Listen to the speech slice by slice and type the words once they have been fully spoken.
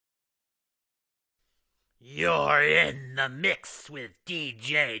You're in the mix with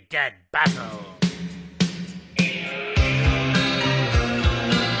DJ Deadbasil.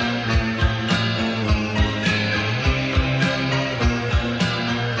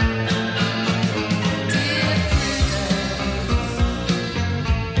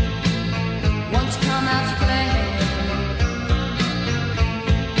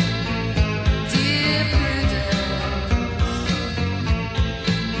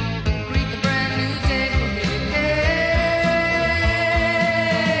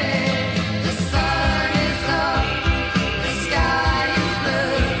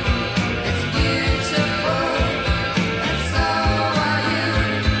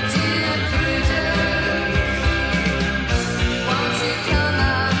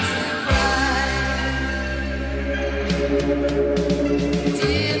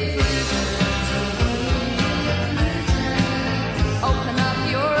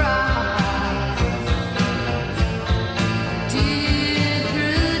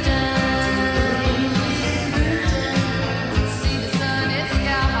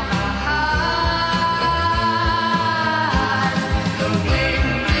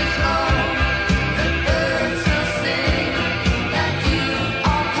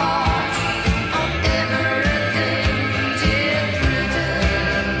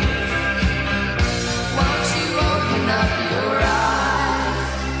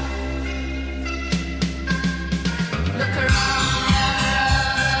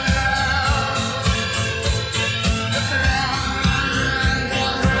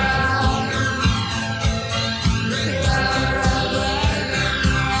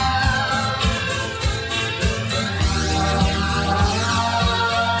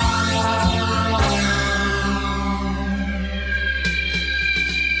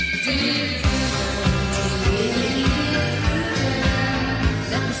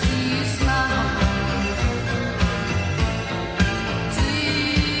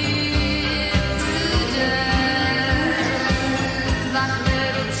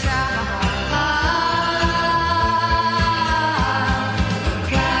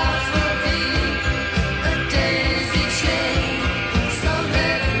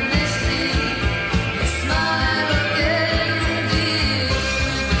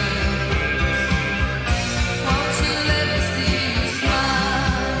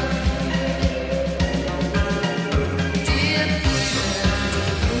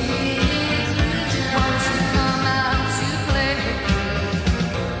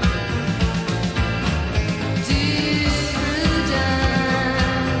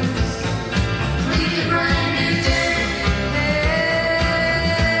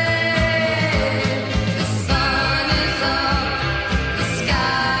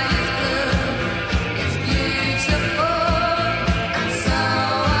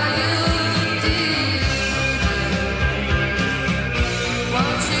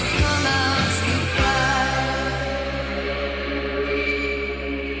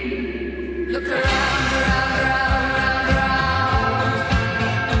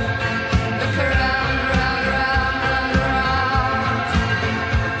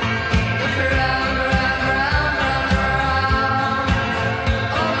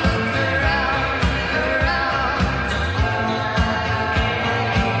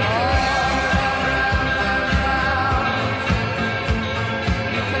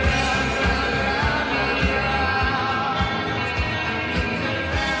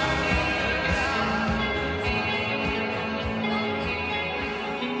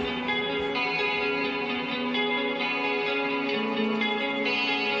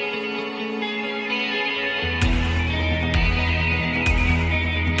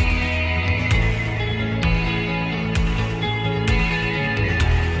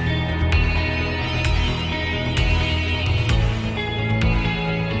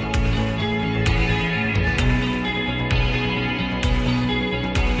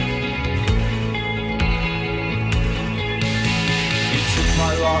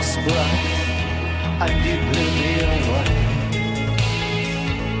 And you blew me away,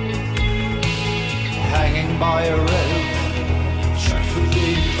 hanging by a rope,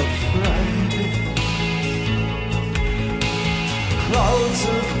 dreadfully afraid. Clouds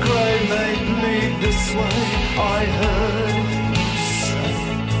of grey made me this way, I heard you say.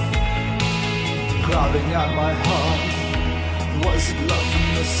 Grabbing at my heart, was it love from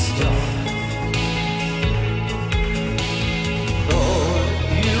the start? Thought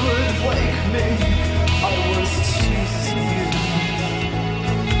you would wake me, I was teasing you.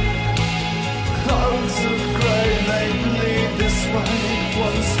 Clouds of grey made me lead this way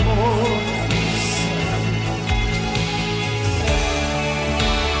once more, you said.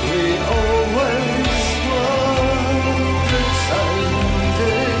 We always were.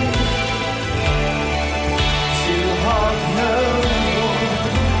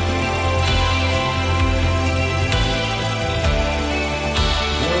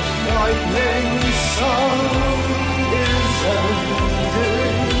 frightening song is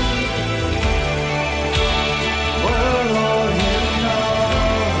ending. Where are you now?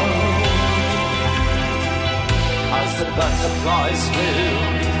 As the butterflies flew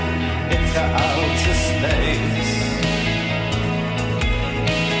into outer space,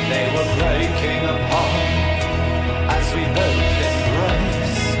 they were breaking apart as we both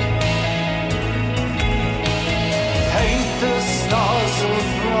embraced. Paint the stars so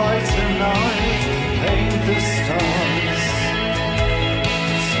bright tonight, paint the stars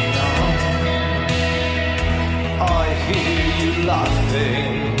tonight. I hear you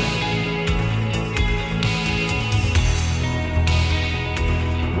laughing.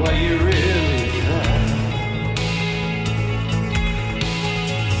 Were you really there?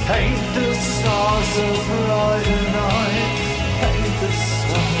 Paint the stars so bright tonight, paint the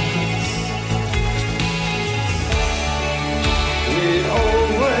stars. We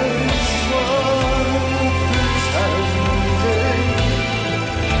always were pretending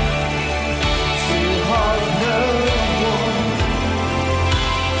to have no one.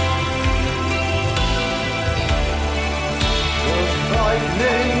 The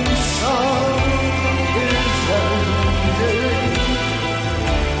frightening sun is ending.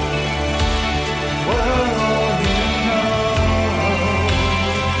 Where are you now?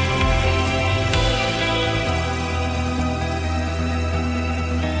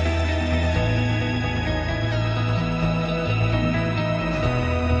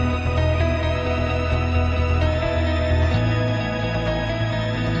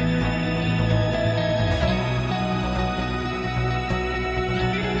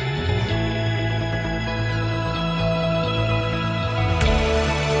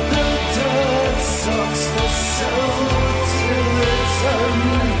 The dirt sucks the soul till it's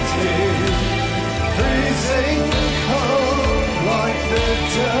empty, freezing cold like the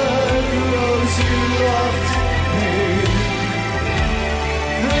dead rose you left me.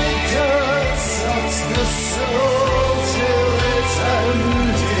 The dirt sucks the soul till it's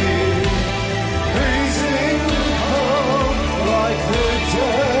empty, freezing cold like the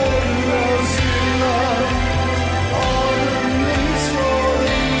dead rose you left. Autumn leaves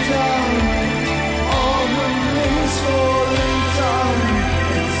falling down, autumn leaves falling down.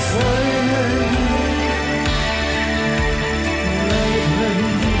 It's raining lately.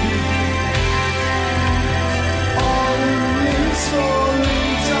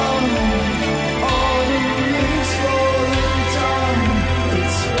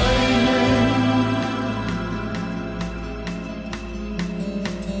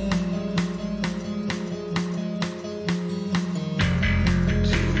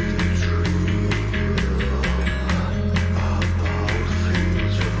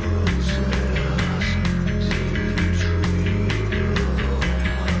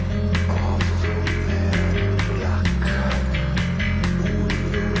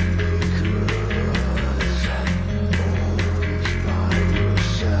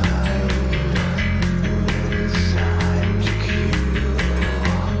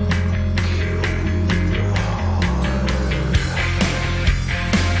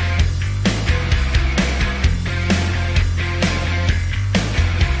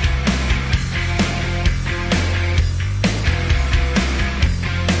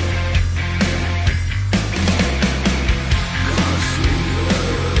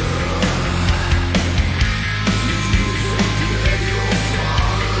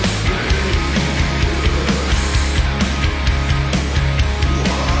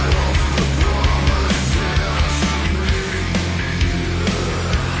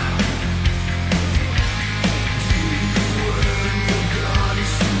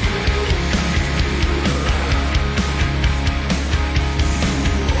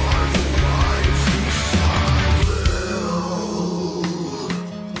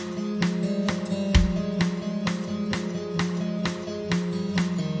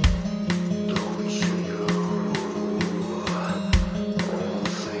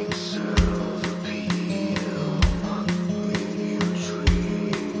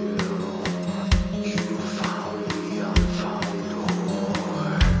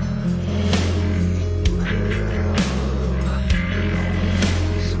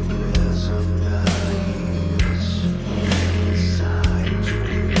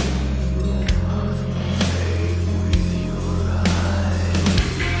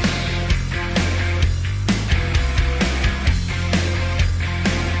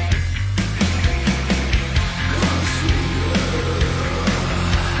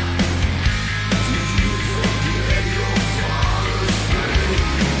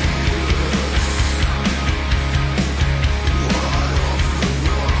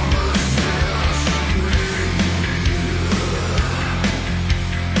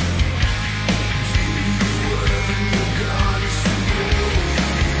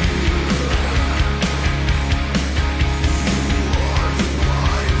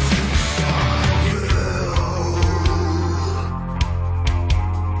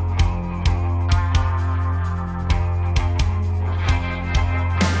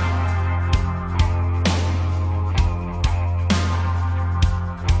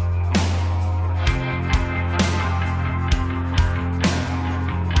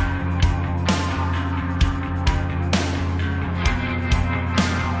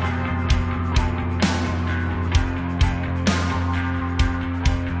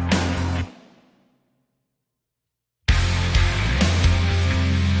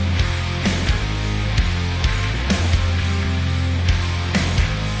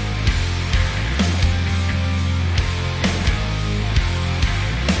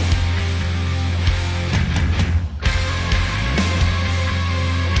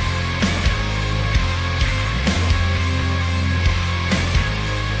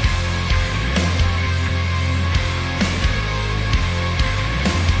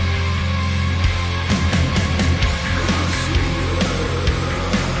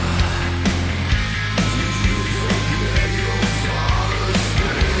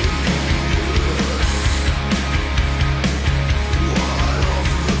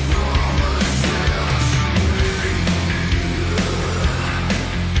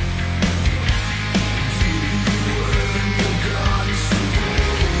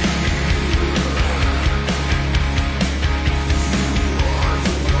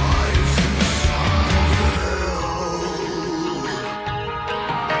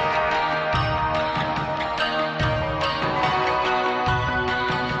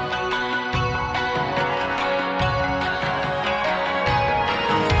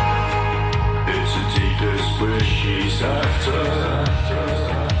 days after,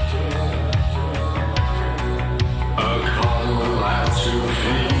 a call out to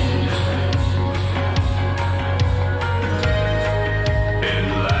feed in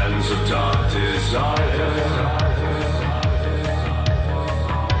lands of dark desire.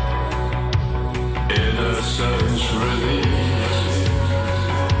 Innocence released.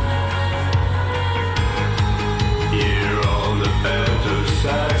 Here on the bed of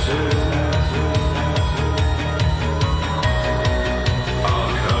satin,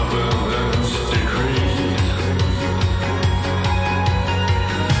 our covenants decreed.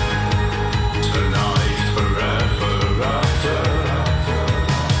 Tonight, forever after,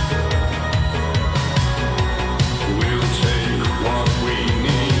 we'll take what we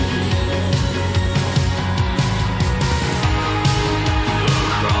need. The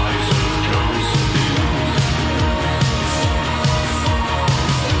cries of Josephine,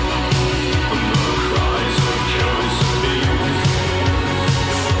 the cries of Josephine,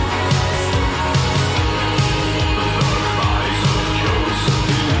 the cries of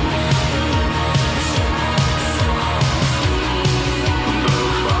Josephine, the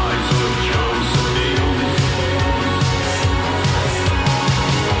cries of Josephine.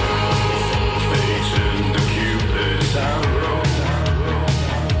 Fate in the Cupid's arrow,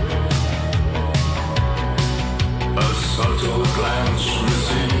 a subtle glance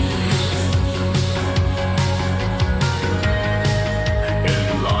receives. In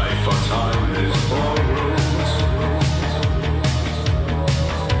life our time is borrowed,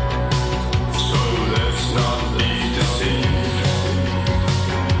 so let's not be deceived.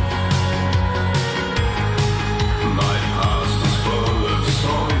 My past is full of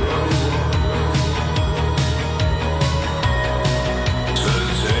sorrow.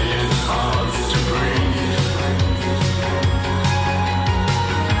 Today it's hard to breathe.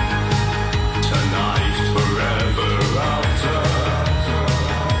 Tonight, forever after,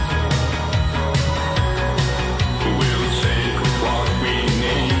 we'll take what we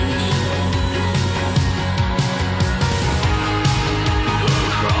need. The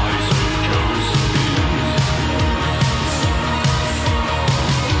cries of Josephine, the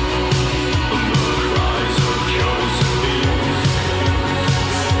cries of Josephine,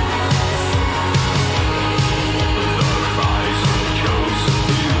 the cries of Josephine, the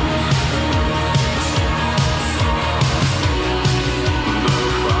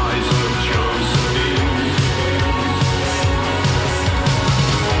cries of Josephine.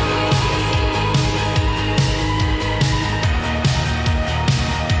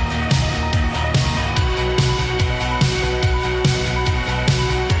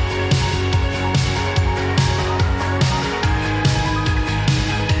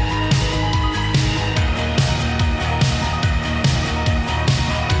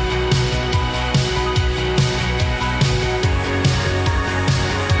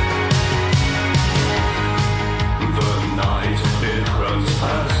 The night, it runs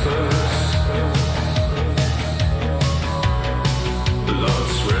past us.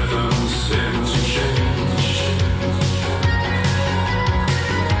 Love's rhythms seem to change.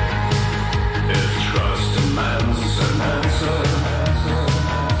 If trust demands an answer,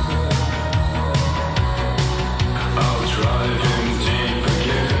 I'll drive him deep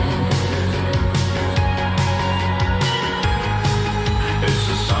again. It's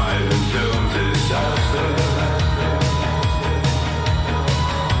a silent film disaster.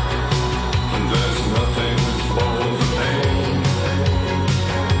 There's nothing for the pain.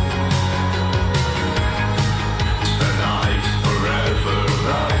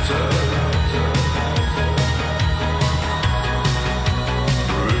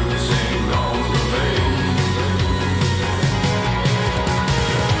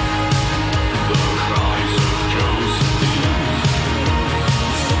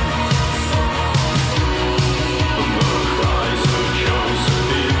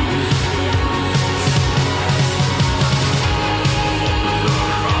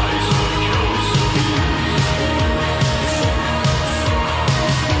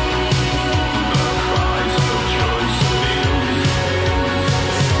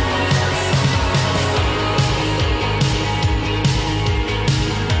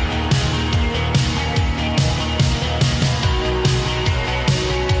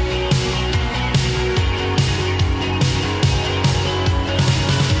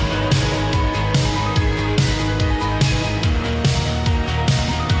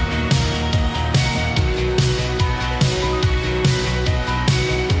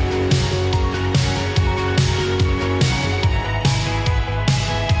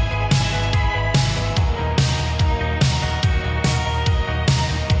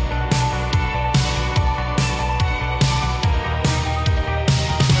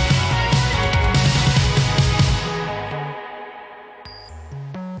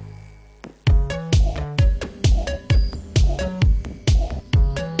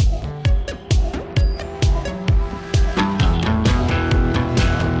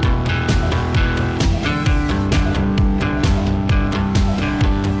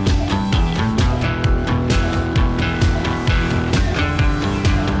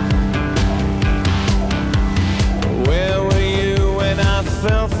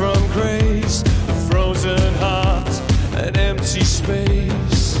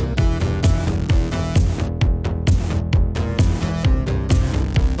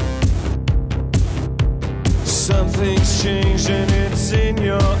 Nothing's changed and it's in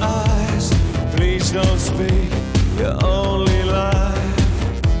your eyes. Please don't speak, you only lie.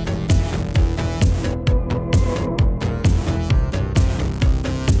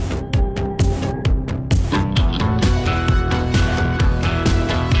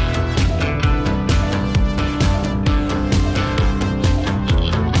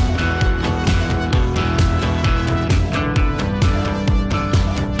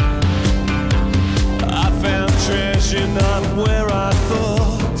 Not where I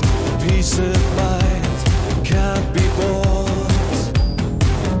thought. Peace of mind can't be bought.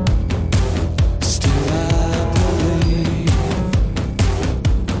 Still I believe.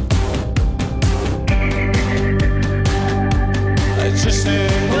 I just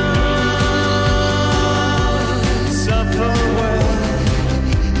hang on, suffer well.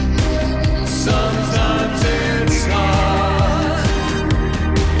 Sometimes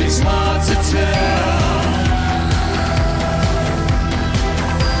it's hard to tell.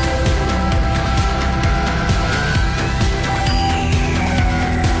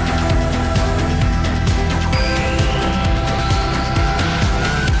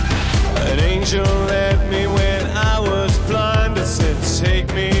 Angel led me when I was blind and said,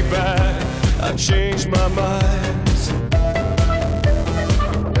 take me back. I changed my mind.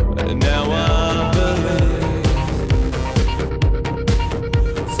 And now I believe.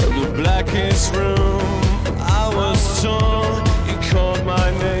 From the blackest room I was torn. You called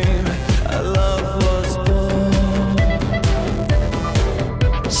my name. Love was born.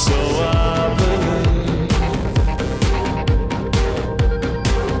 So I believe.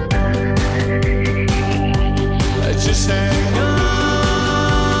 Just hang on,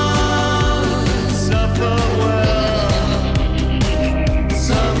 suffer well.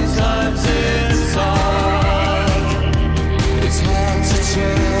 Sometimes it's hard to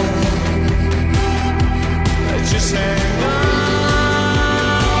tell. Just hang on,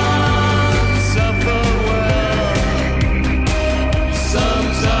 suffer well.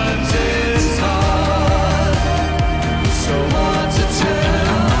 Sometimes it's so hard to tell.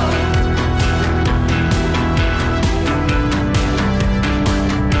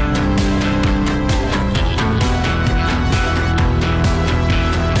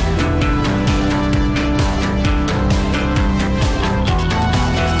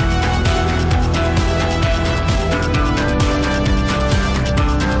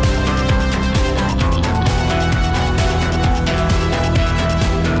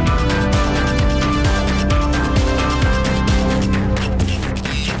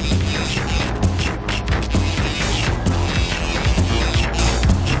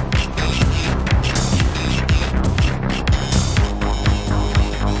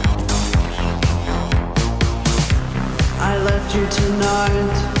 You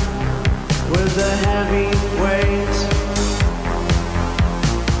tonight with a heavy weight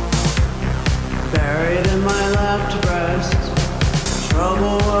buried in my left breast.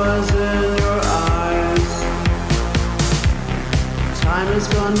 Trouble was in your eyes. Time has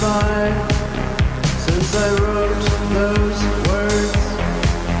gone by since I wrote those words.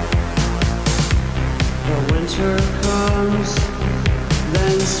 The winter comes,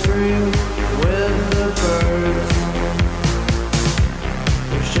 then spring with the birds.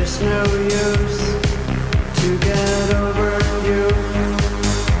 Just no use to get over you.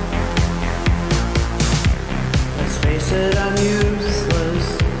 Let's face it, I'm useless.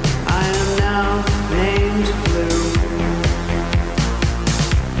 I am now named Blue.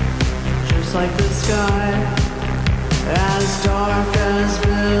 Just like the sky, as dark as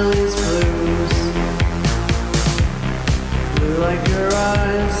Billy's blues. Blue like your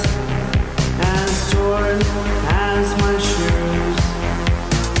eyes, as torn as my shoes.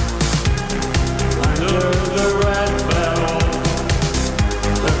 Under the red bell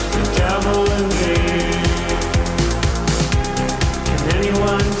lurks the devil in me. Can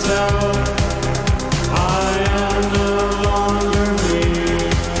anyone tell I am no longer me?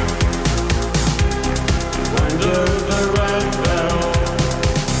 Under the red bell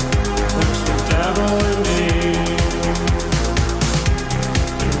lurks the devil in me.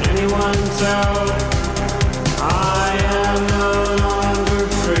 Can anyone tell I am no longer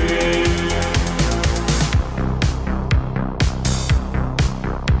free?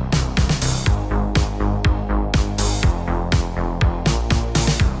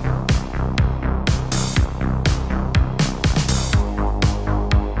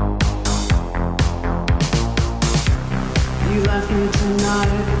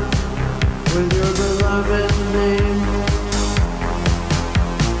 Tonight with your beloved name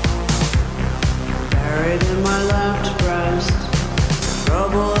buried in my left breast.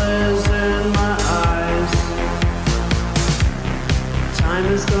 Trouble is in my eyes.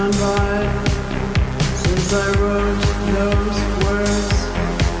 I wrote those words,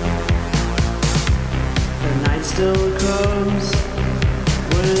 the night still comes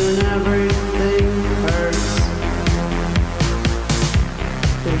when everything hurts.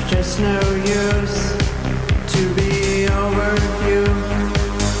 There's just no use to be over you,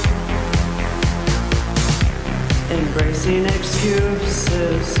 embracing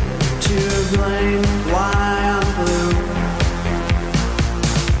excuses to blame why I'm blue.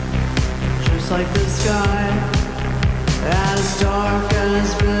 Just like the sky, as dark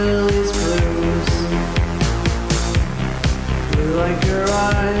as Billy's blues. Blue like your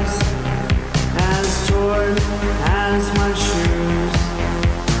eyes, as torn as my shoes.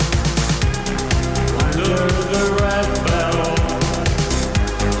 Under the red bell,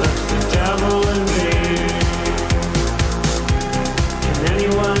 lurks the devil in me. Can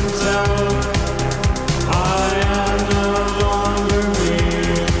anyone tell I am no longer me?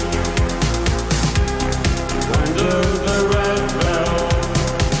 Under the red bell,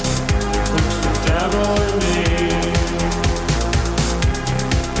 lurks the devil in me.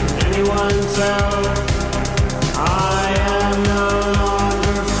 Can anyone tell I am no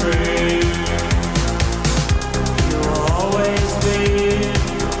longer free? You will always be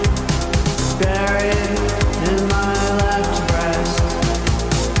buried in my left breast.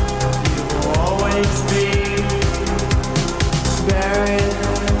 You will always be buried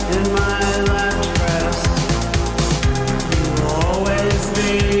in my left breast. You will always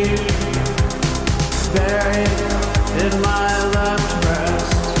be buried in my left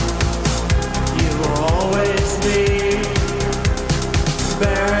breast. You will always be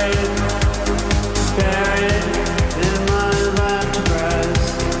buried, buried in my left breast.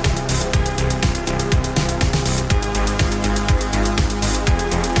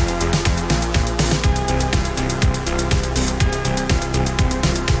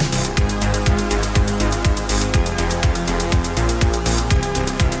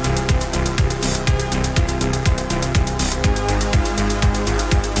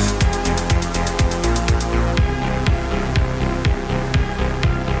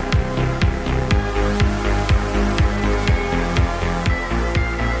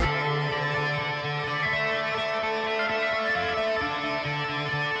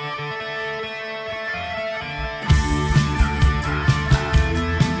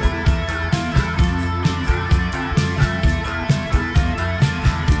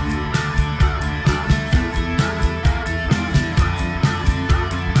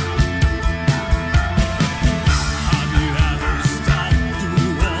 Have you ever stopped to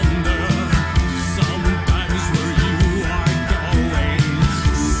wonder sometimes where you are going,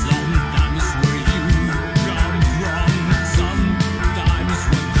 sometimes where you come from, sometimes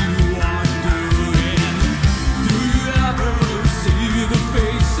what you are doing? Do you ever see the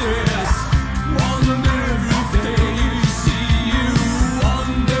faces? Wonder if they see you,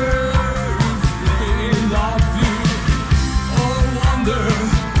 wonder if they love you, or wonder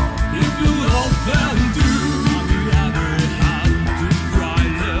if you love them too. Have you ever had to cry,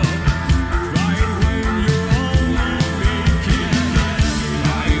 love? Cry when you're only faking,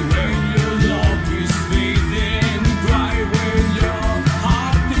 cry when your love is fading, cry when your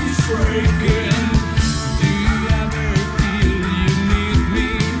heart is breaking. Do you ever feel you need me?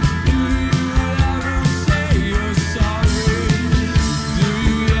 Do you ever say you're sorry? Do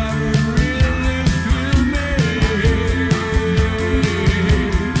you ever really feel me?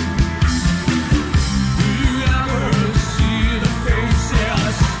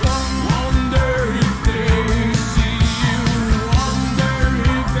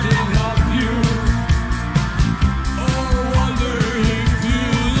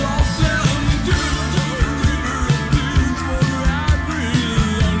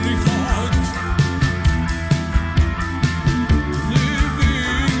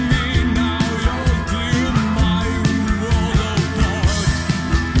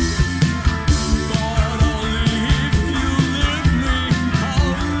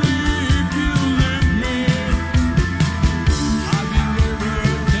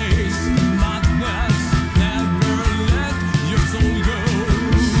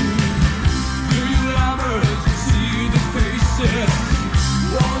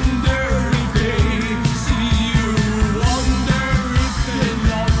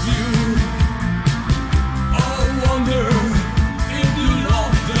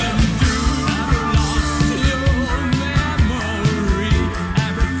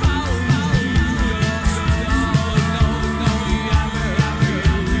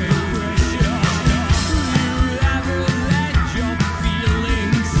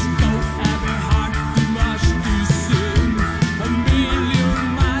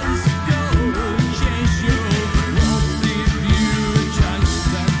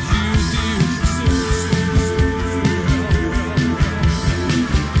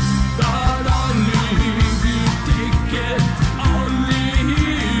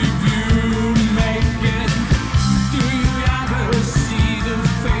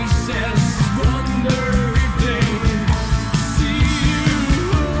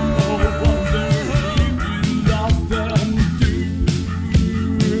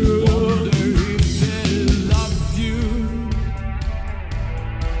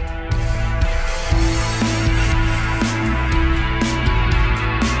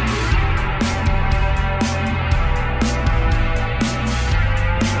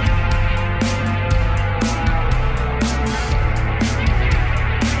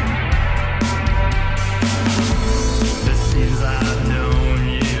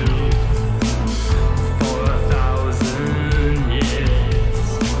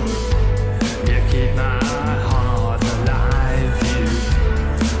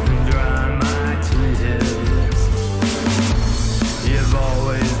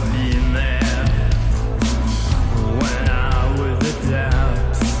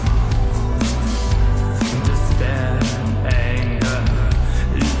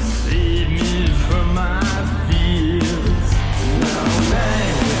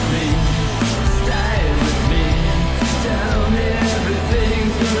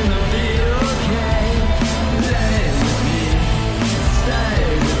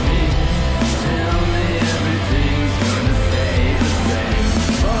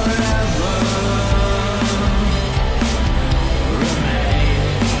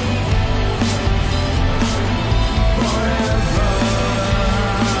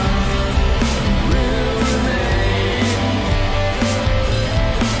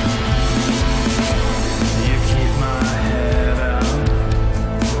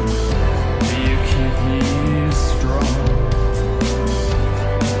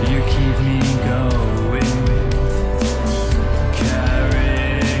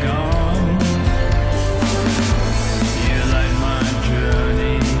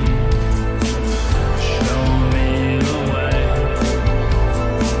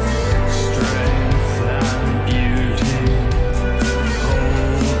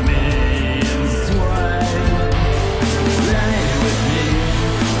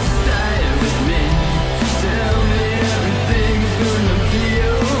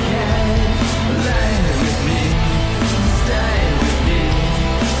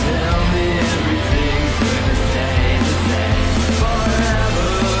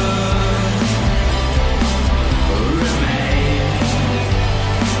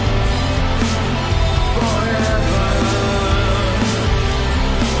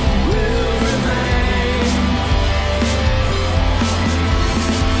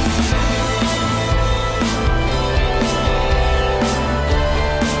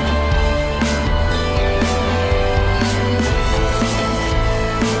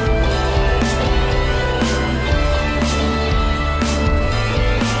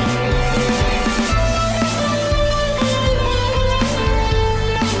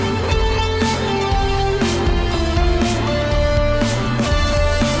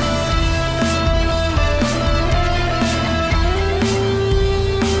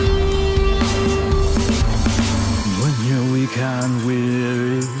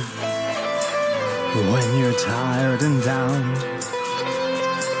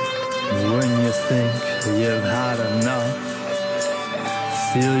 think you've had enough,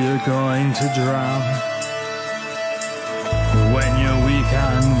 feel you're going to drown. When you're weak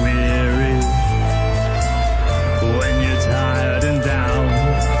and weary, when you're tired and down,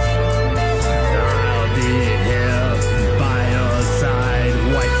 I'll be here by your side,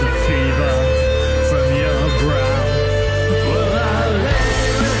 wipe the fever from your brow. Well, I'll lay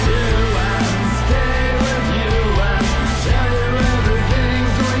with you and stay with you and tell you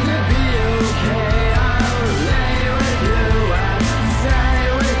everything's going to be okay. I'll lay with you and stay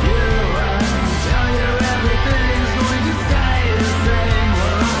with you and tell you everything's going to stay the same.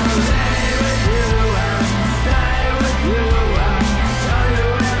 Well, I'll lay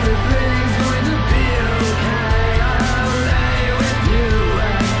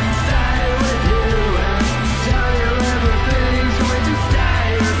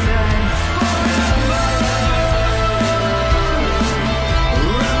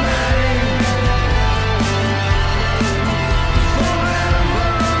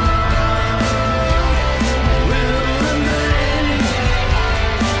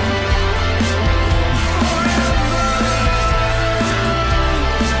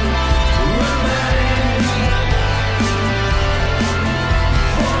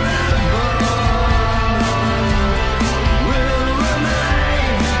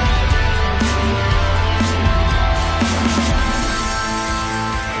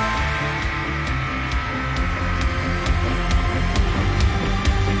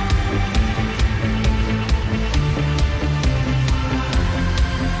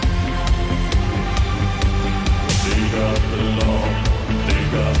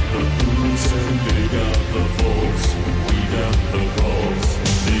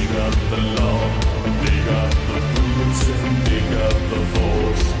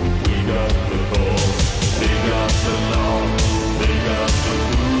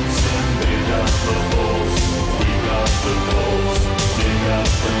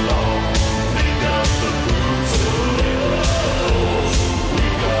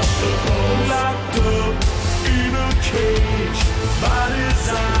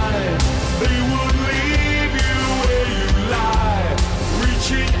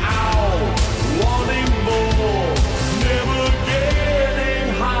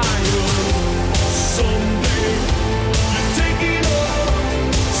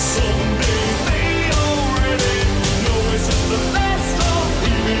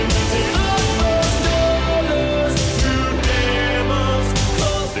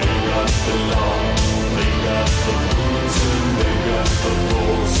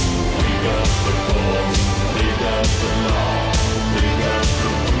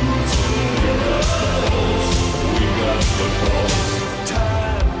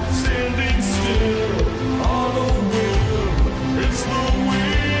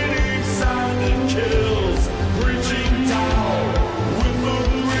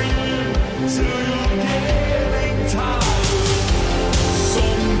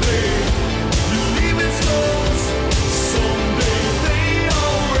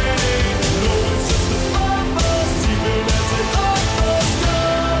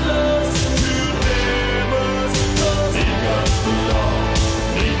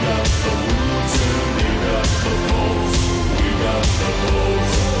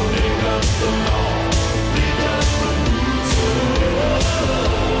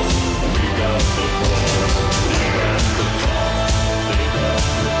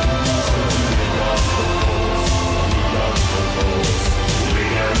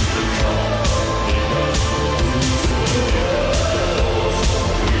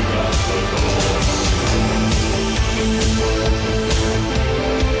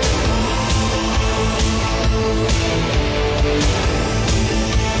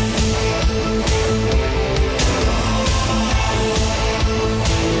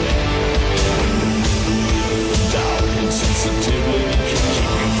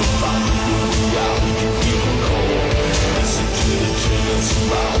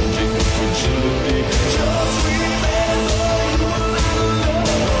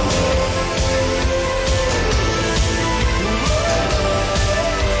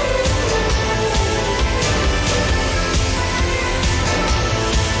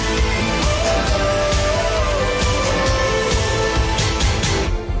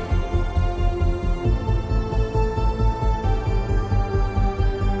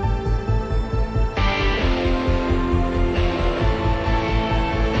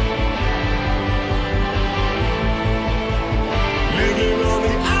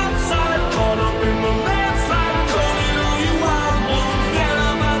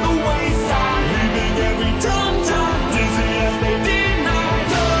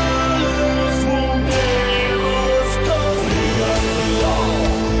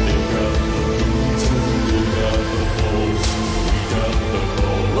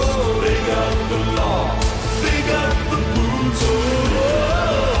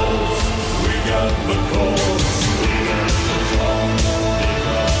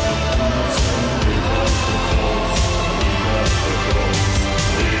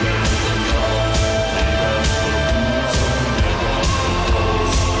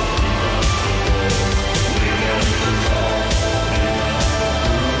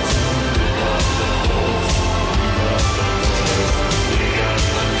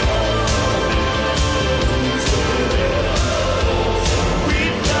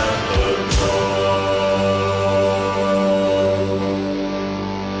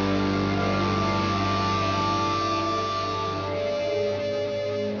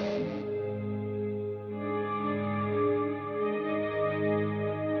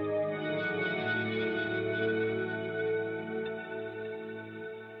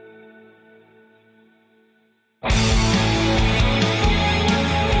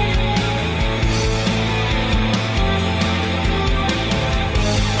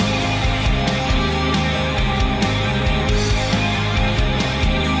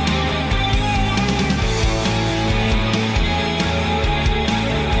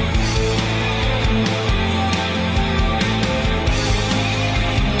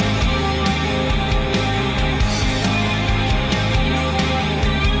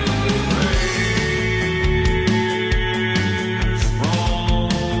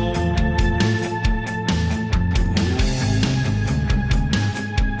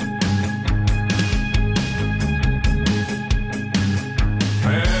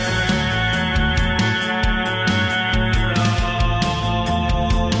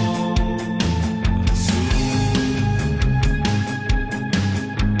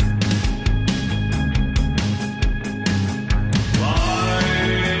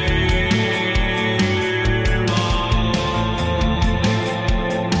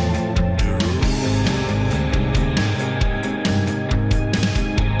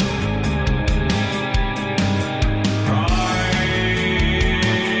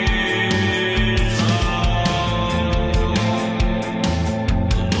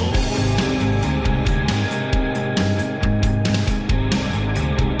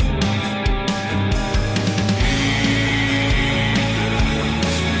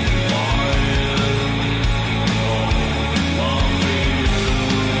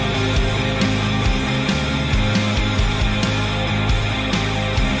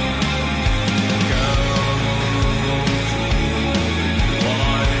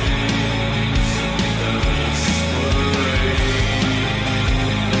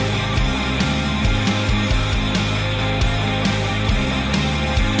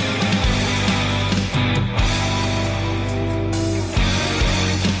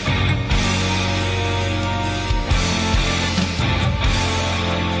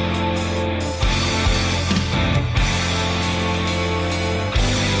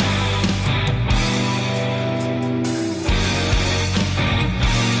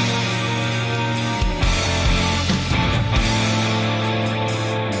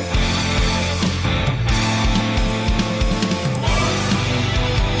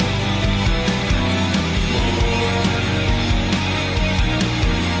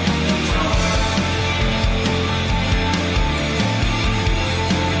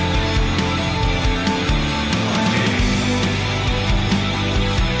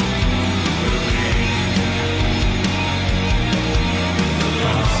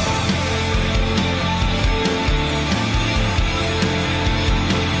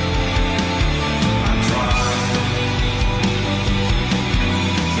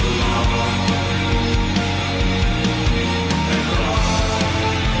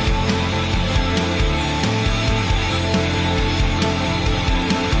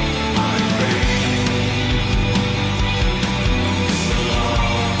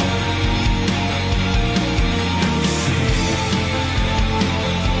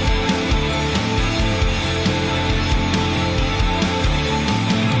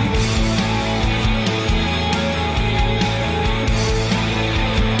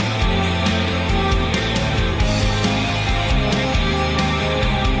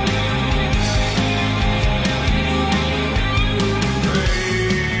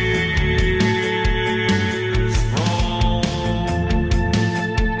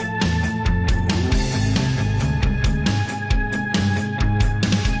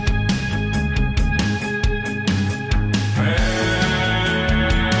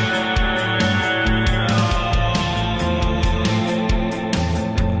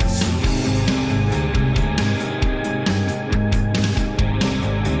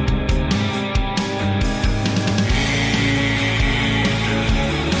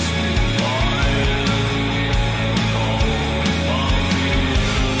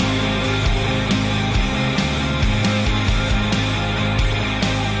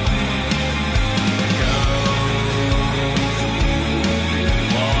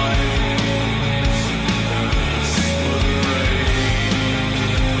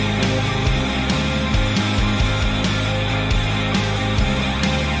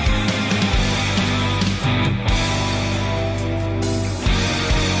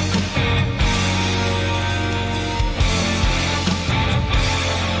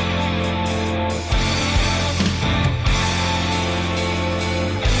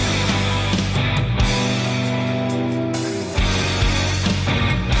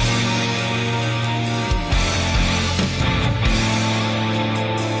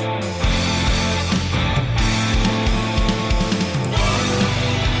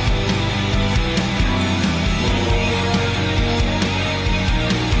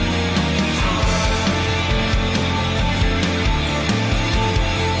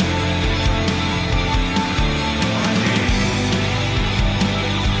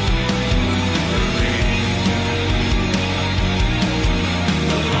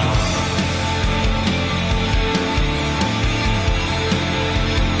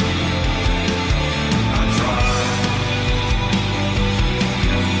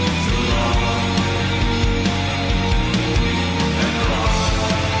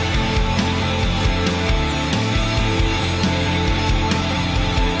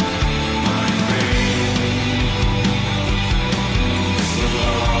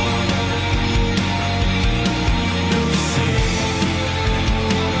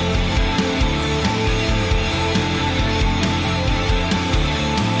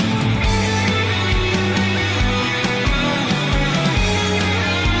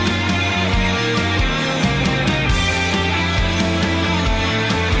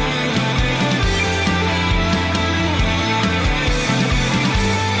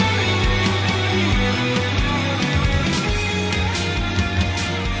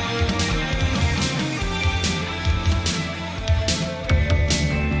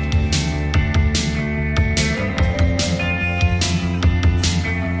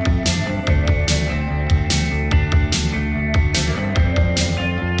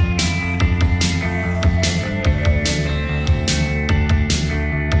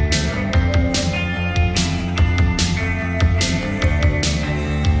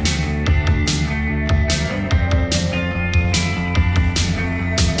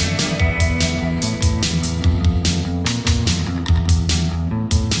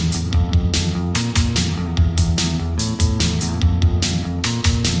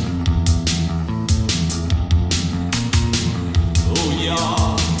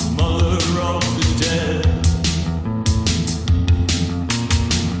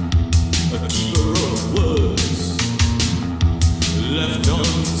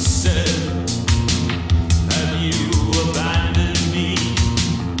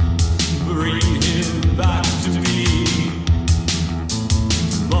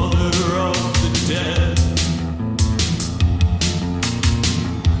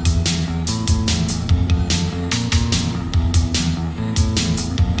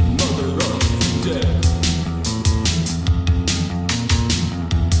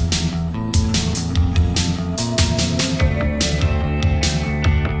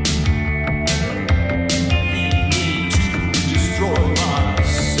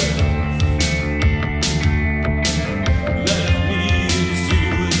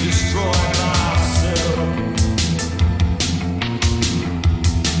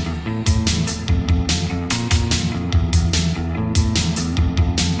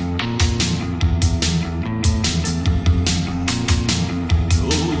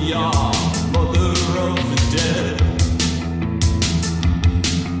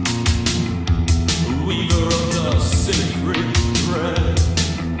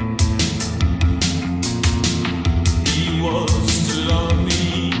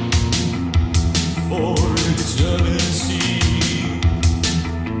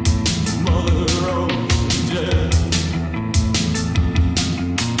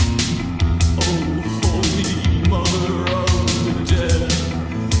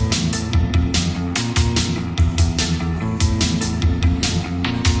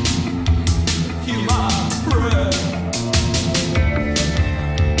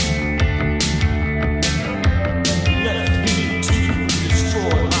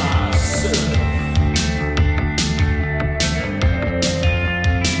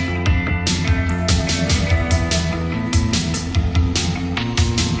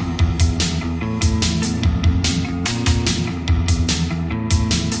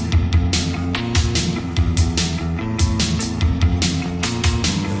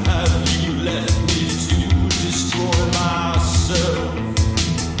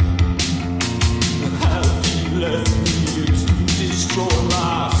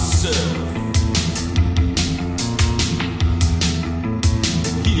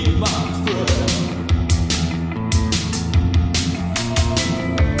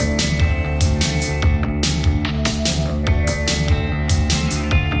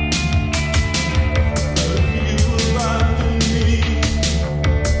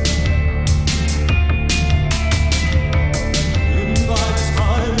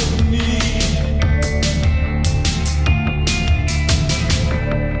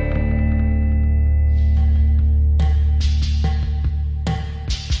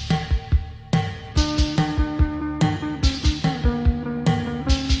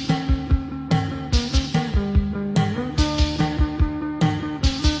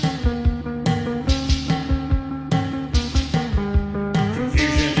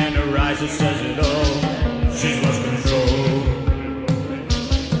eyes, it says it all. She's lost control.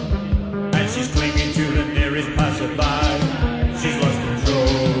 And she's clinging to the nearest passerby. She's lost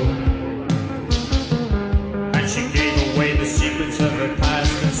control. And she gave away the secrets of her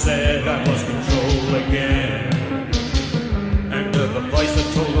past and said, I lost control again. And of a voice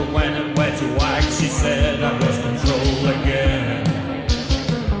that told her when and where to act, she said, I lost control again.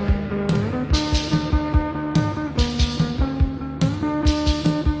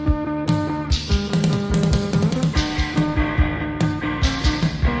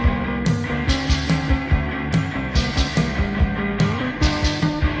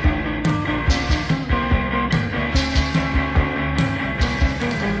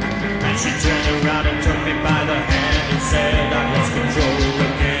 She turned around and took me by the hand and said, I lost control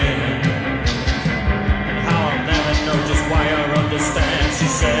again. And how I'll never know just why or understand. She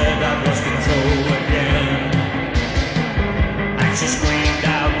said, I lost control again. And she screamed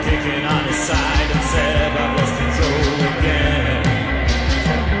out, kicking on his side, and said, I lost control again.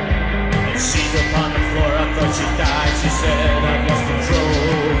 And she upon the floor, I thought she died. She said, I lost control.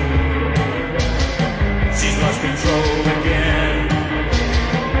 She's lost control again.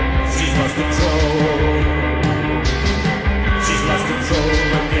 She's lost control.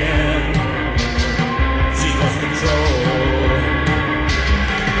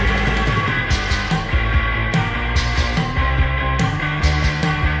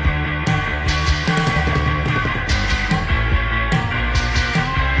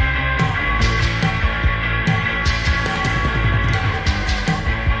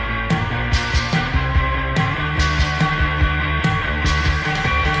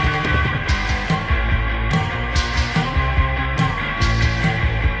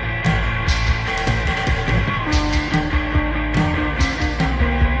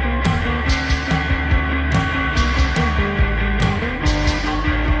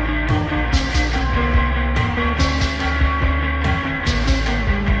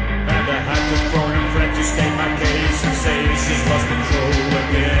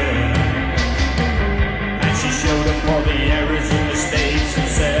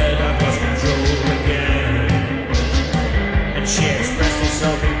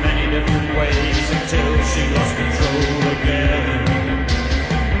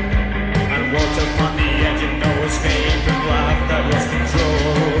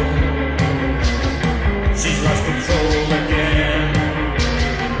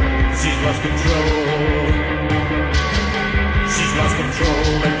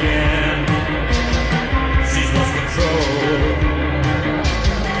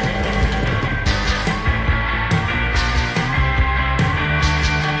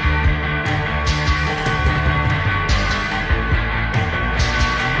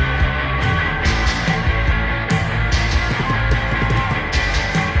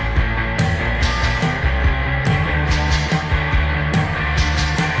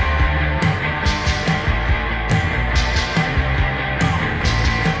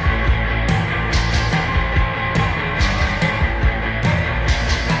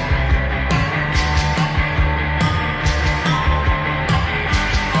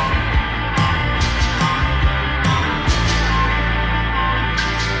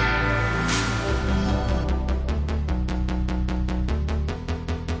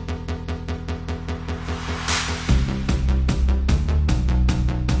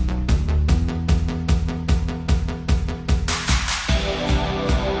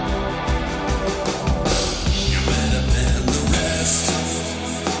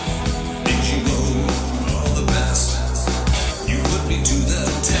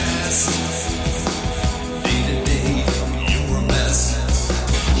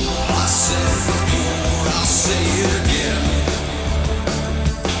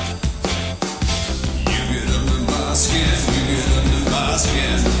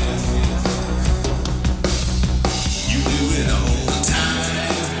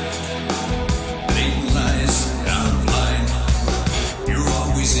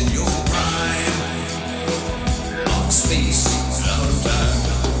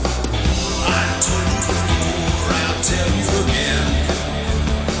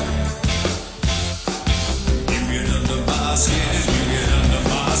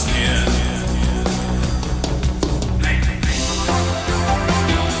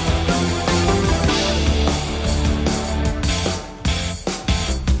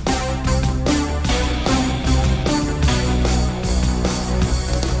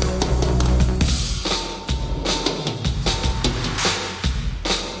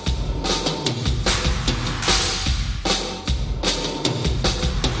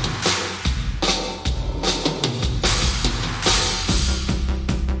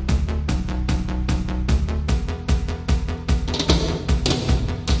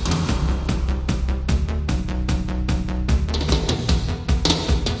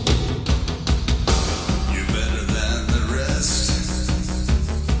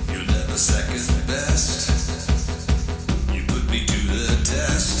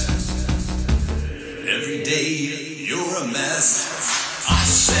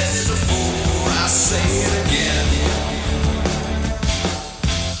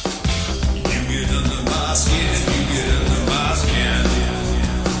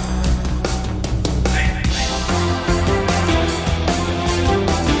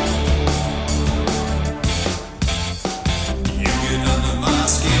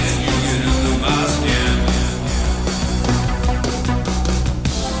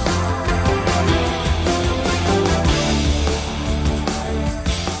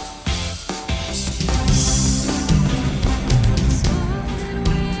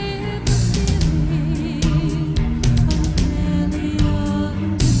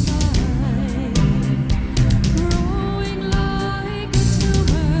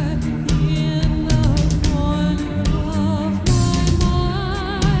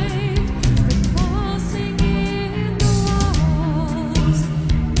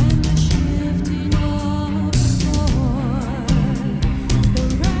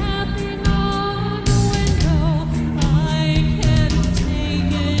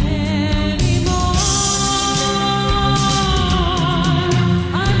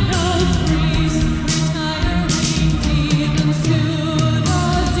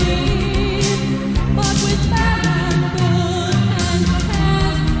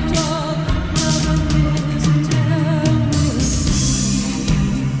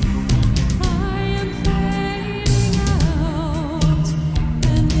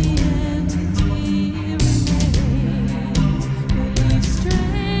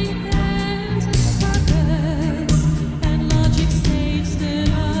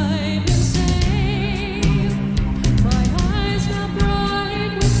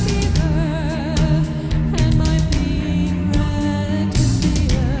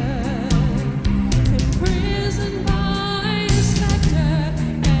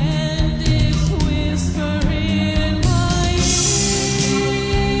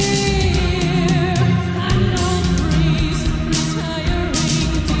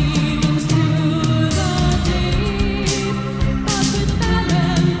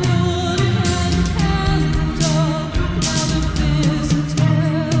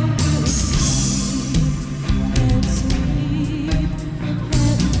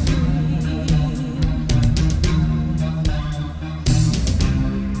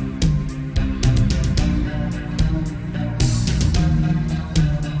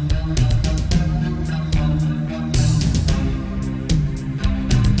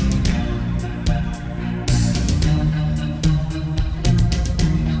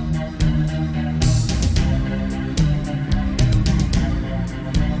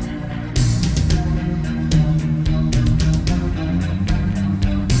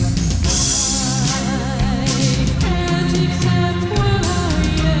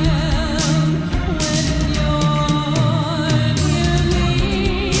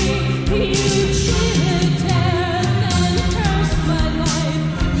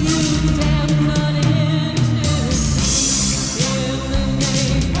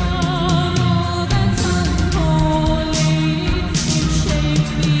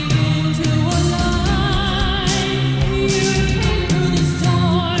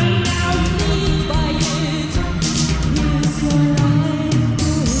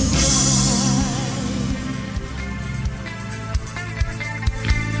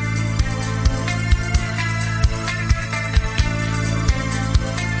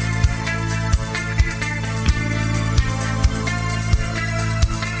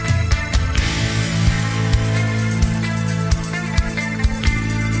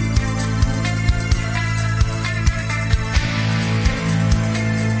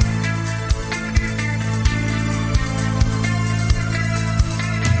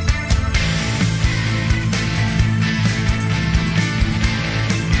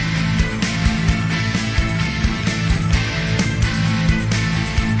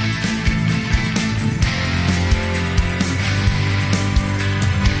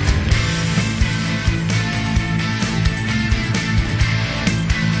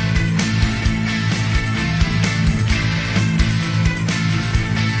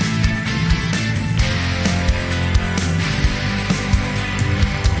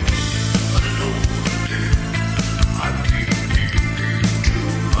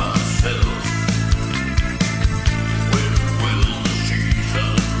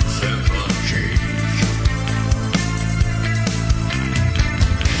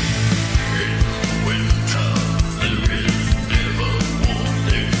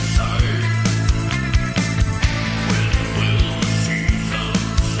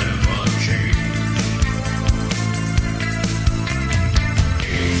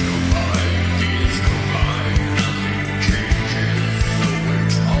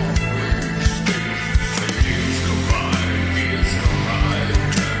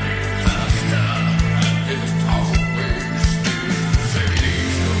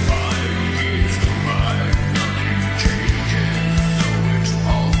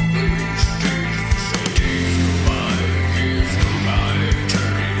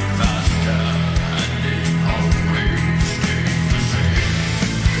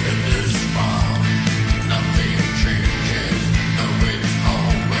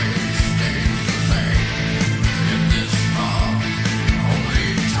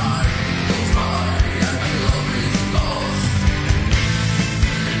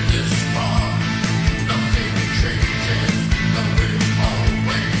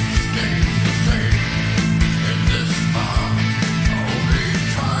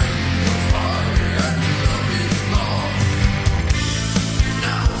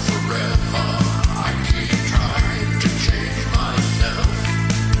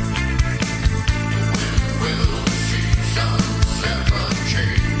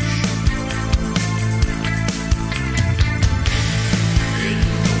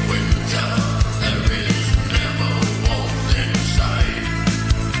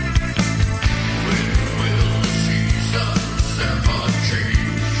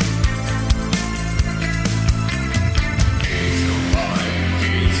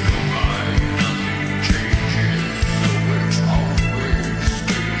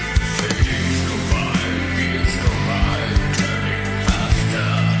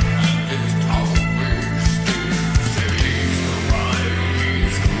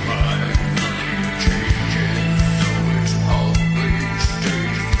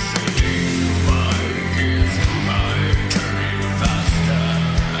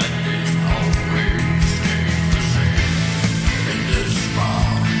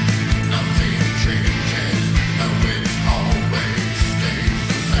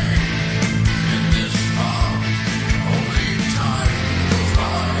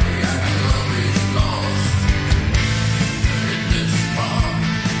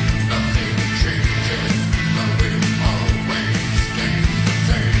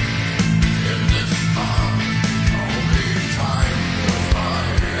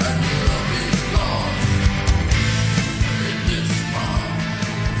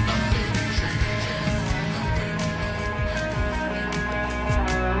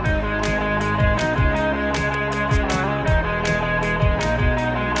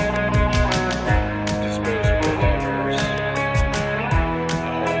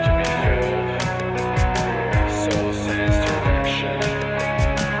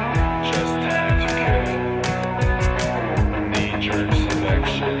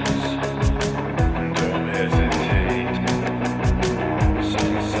 connection.